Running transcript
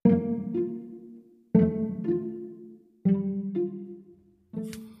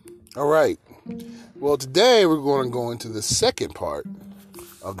All right. Well, today we're going to go into the second part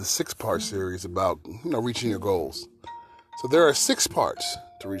of the 6-part series about, reaching your goals. So there are 6 parts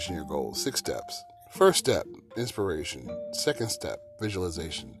to reaching your goals, 6 steps. First step, inspiration. Second step,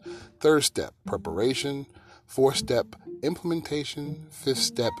 visualization. Third step, preparation. Fourth step, implementation. Fifth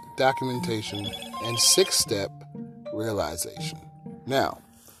step, documentation. And sixth step, realization. Now,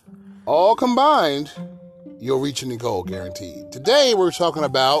 all combined, you'll reach any goal guaranteed. Today, we're talking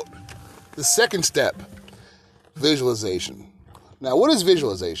about the second step, visualization. Now, what is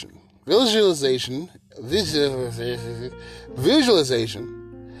visualization? Visualization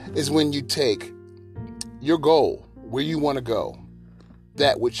is when you take your goal, where you want to go,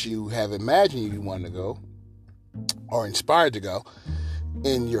 that which you have imagined you want to go, or inspired to go,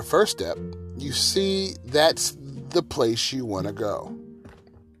 in your first step, you see that's the place you want to go.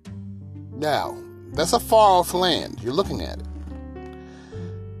 Now, that's a far off land. You're looking at it.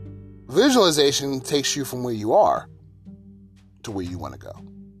 Visualization takes you from where you are to where you want to go.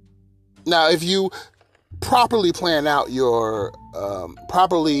 Now, if you properly plan out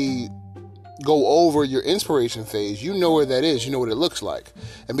properly go over your inspiration phase, you know where that is, you know what it looks like.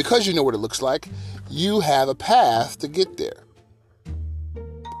 And because you know what it looks like, you have a path to get there.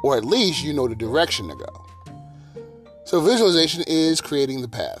 Or at least you know the direction to go. So visualization is creating the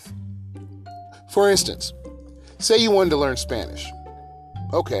path. For instance, say you wanted to learn Spanish.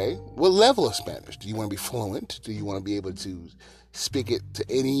 Okay, what level of Spanish? Do you want to be fluent? Do you want to be able to speak it to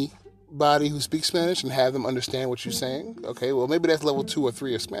anybody who speaks Spanish and have them understand what you're saying? Okay, well, maybe that's level 2 or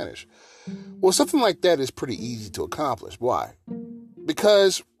 3 of Spanish. Well, something like that is pretty easy to accomplish. Why?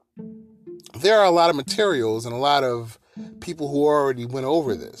 Because there are a lot of materials and a lot of people who already went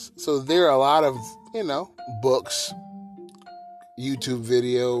over this. So there are a lot of, books, YouTube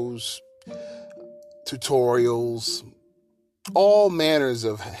videos, tutorials, all manners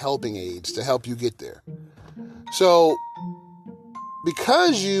of helping aids to help you get there. So,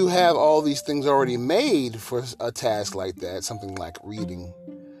 because you have all these things already made for a task like that, something like learning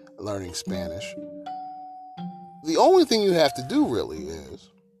Spanish, the only thing you have to do really is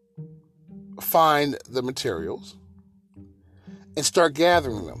find the materials and start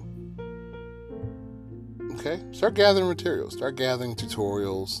gathering them. Okay? Start gathering materials. Start gathering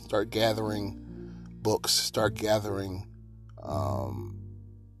tutorials. Start gathering books. Start gathering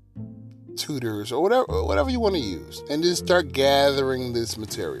tutors or whatever you want to use, and just start gathering these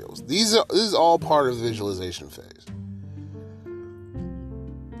materials. This is all part of the visualization phase.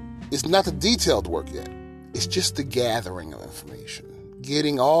 It's not the detailed work yet. It's just the gathering of information,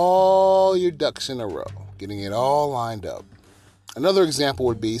 getting all your ducks in a row, getting it all lined up. Another example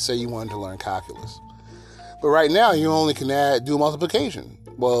would be, say you wanted to learn calculus, but right now you only can do multiplication.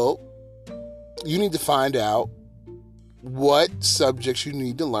 Well, you need to find out what subjects you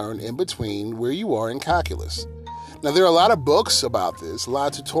need to learn in between where you are in calculus. Now, there are a lot of books about this, a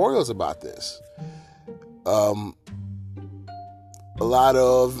lot of tutorials about this, a lot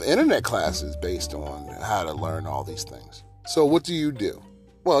of internet classes based on how to learn all these things. So what do?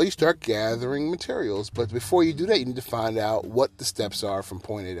 Well, you start gathering materials, but before you do that, you need to find out what the steps are from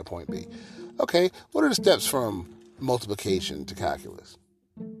point A to point B. Okay, what are the steps from multiplication to calculus?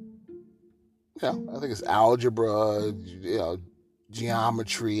 I think it's algebra,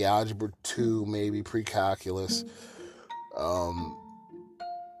 geometry, algebra 2, maybe pre-calculus.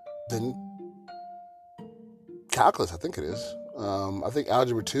 Then calculus, I think it is. I think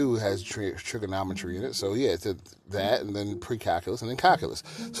algebra 2 has trigonometry in it. So yeah, it's that, and then pre-calculus, and then calculus.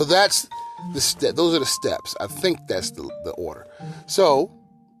 So that's the step. Those are the steps. I think that's the order. So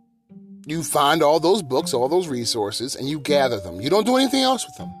you find all those books, all those resources, and you gather them. You don't do anything else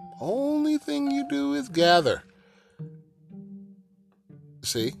with them. Only thing you do is gather.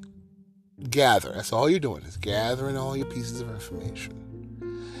 See? Gather. That's all you're doing, is gathering all your pieces of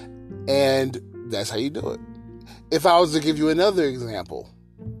information. And that's how you do it. If I was to give you another example,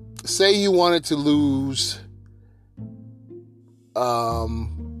 say you wanted to lose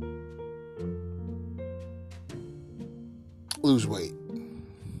weight.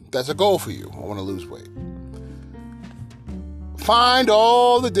 That's a goal for you. I want to lose weight. Find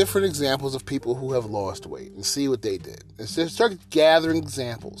all the different examples of people who have lost weight and see what they did. And start gathering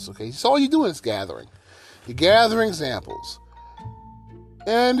examples, okay? So all you're doing is gathering. You're gathering examples.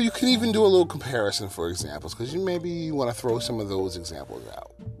 And you can even do a little comparison for examples, because you want to throw some of those examples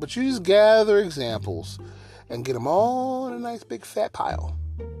out. But you just gather examples and get them all in a nice big fat pile.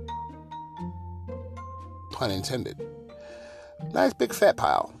 Pun intended. Nice big fat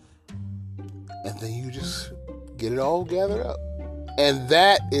pile. And then you just get it all gathered up. And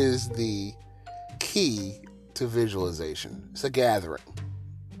that is the key to visualization. It's a gathering.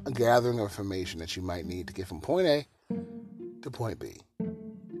 a gathering of information that you might need to get from point A to point B.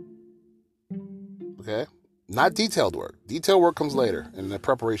 Okay? Not detailed work. Detailed work comes later in the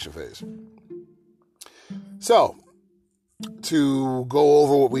preparation phase. So, to go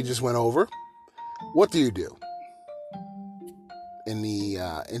over what we just went over, what do you do? In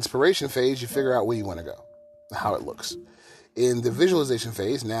the inspiration phase, you figure out where you want to go, how it looks. In the visualization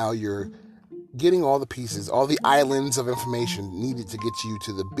phase, now you're getting all the pieces, all the islands of information needed to get you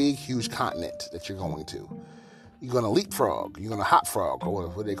to the big, huge continent that you're going to. You're going to leapfrog. You're going to hop frog, or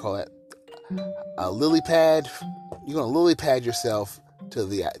what do they call that? A lily pad. You're going to lily pad yourself to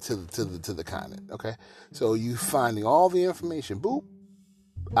the continent. Okay, so you finding all the information. Boop,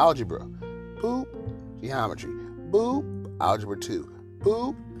 algebra. Boop, geometry. Boop, algebra 2.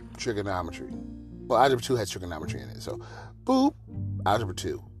 Boop, trigonometry. Well, algebra 2 has trigonometry in it. So, boop, algebra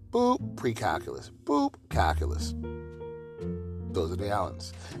 2. Boop, pre-calculus. Boop, calculus. Those are the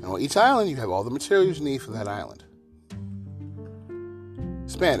islands. And on each island, you have all the materials you need for that island.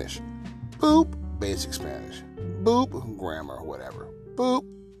 Spanish. Boop, basic Spanish. Boop, grammar or whatever. Boop,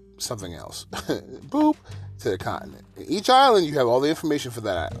 something else. Boop, to the continent. In each island, you have all the information for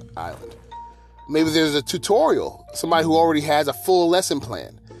that island. Maybe there's a tutorial. Somebody who already has a full lesson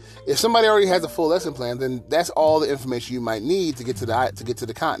plan. If somebody already has a full lesson plan, then that's all the information you might need to get to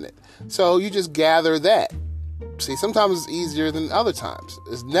the continent. So you just gather that. See, sometimes it's easier than other times.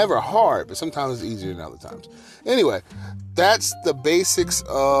 It's never hard, but sometimes it's easier than other times. Anyway, that's the basics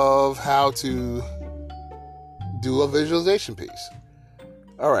of how to do a visualization piece.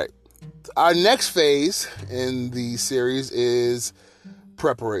 All right. Our next phase in the series is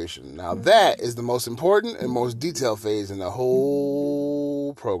preparation. Now, that is the most important and most detailed phase in the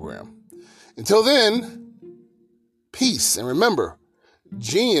whole program. Until then, peace. And remember,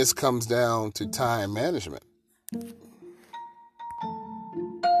 genius comes down to time management.